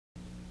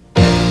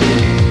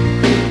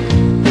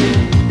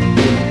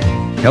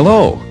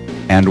Hello,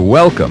 and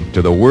welcome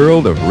to the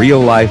world of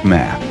real-life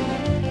math.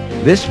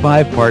 This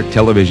 5-part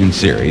television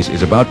series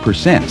is about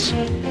percents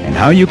and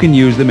how you can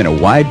use them in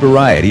a wide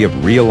variety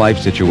of real-life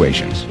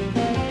situations.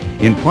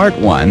 In Part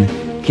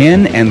 1,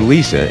 Ken and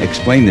Lisa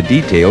explain the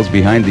details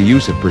behind the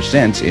use of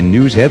percents in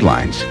news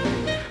headlines.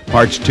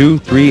 Parts 2,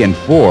 3, and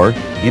 4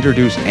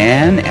 introduce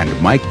Ann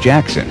and Mike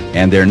Jackson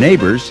and their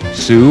neighbors,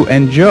 Sue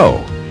and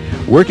Joe,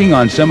 working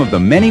on some of the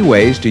many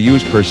ways to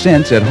use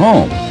percents at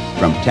home,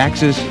 from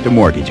taxes to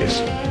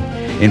mortgages.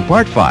 In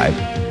Part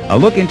 5, a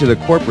look into the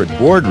corporate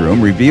boardroom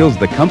reveals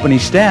the company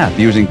staff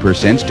using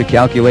percents to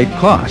calculate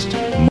cost,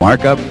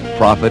 markup,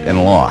 profit,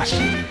 and loss.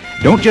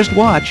 Don't just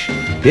watch,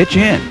 pitch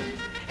in.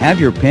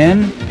 Have your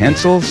pen,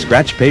 pencil,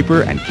 scratch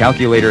paper, and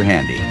calculator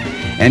handy,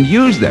 and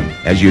use them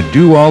as you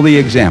do all the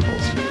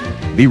examples.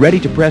 Be ready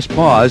to press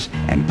pause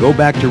and go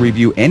back to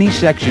review any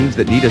sections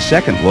that need a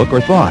second look or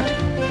thought.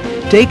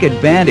 Take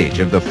advantage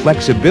of the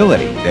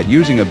flexibility that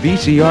using a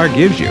VCR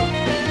gives you.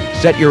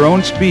 Set your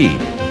own speed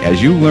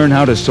as you learn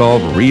how to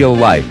solve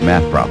real-life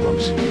math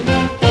problems.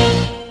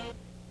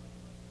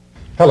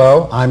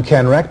 Hello, I'm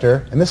Ken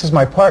Rector, and this is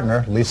my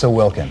partner, Lisa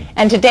Wilkin.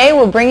 And today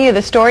we'll bring you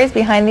the stories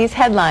behind these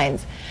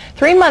headlines.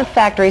 3-month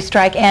factory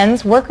strike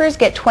ends, workers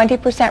get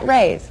 20%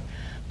 raise.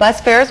 Bus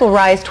fares will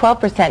rise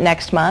 12%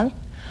 next month.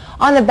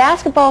 On the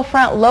basketball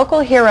front,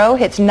 local hero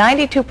hits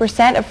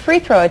 92% of free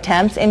throw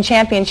attempts in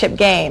championship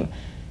game.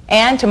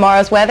 And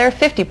tomorrow's weather,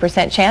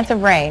 50% chance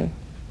of rain.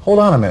 Hold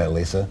on a minute,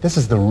 Lisa. This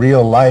is the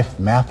real-life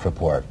math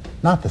report,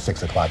 not the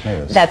 6 o'clock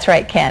news. That's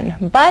right,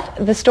 Ken. But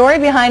the story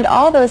behind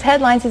all those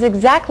headlines is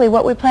exactly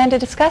what we plan to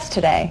discuss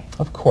today.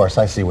 Of course,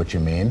 I see what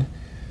you mean.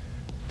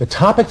 The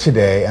topic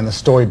today and the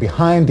story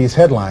behind these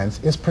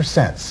headlines is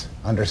percents,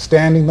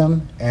 understanding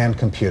them and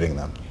computing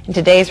them. And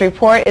today's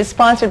report is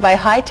sponsored by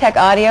High-Tech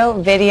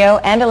Audio, Video,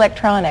 and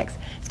Electronics.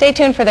 Stay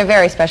tuned for their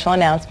very special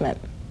announcement.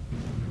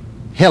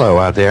 Hello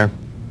out there.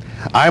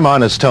 I'm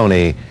Honest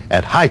Tony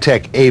at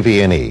High-Tech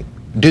AV&E.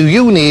 Do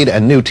you need a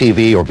new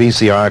TV or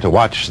VCR to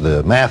watch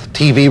the Math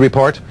TV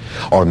report?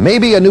 Or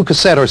maybe a new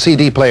cassette or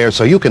CD player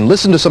so you can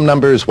listen to some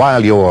numbers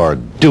while you're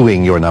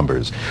doing your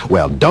numbers?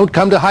 Well, don't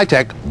come to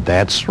High-Tech.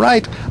 That's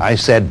right. I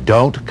said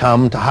don't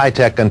come to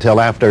High-Tech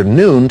until after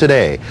noon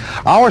today.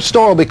 Our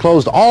store will be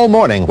closed all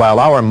morning while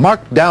our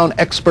markdown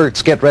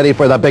experts get ready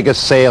for the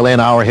biggest sale in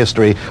our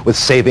history with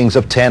savings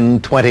of 10,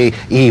 20,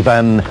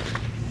 even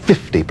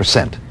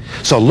 50%.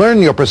 So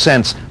learn your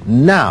percents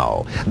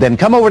now. Then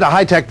come over to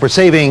High-Tech for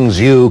savings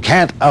you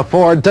can't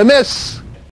afford to miss.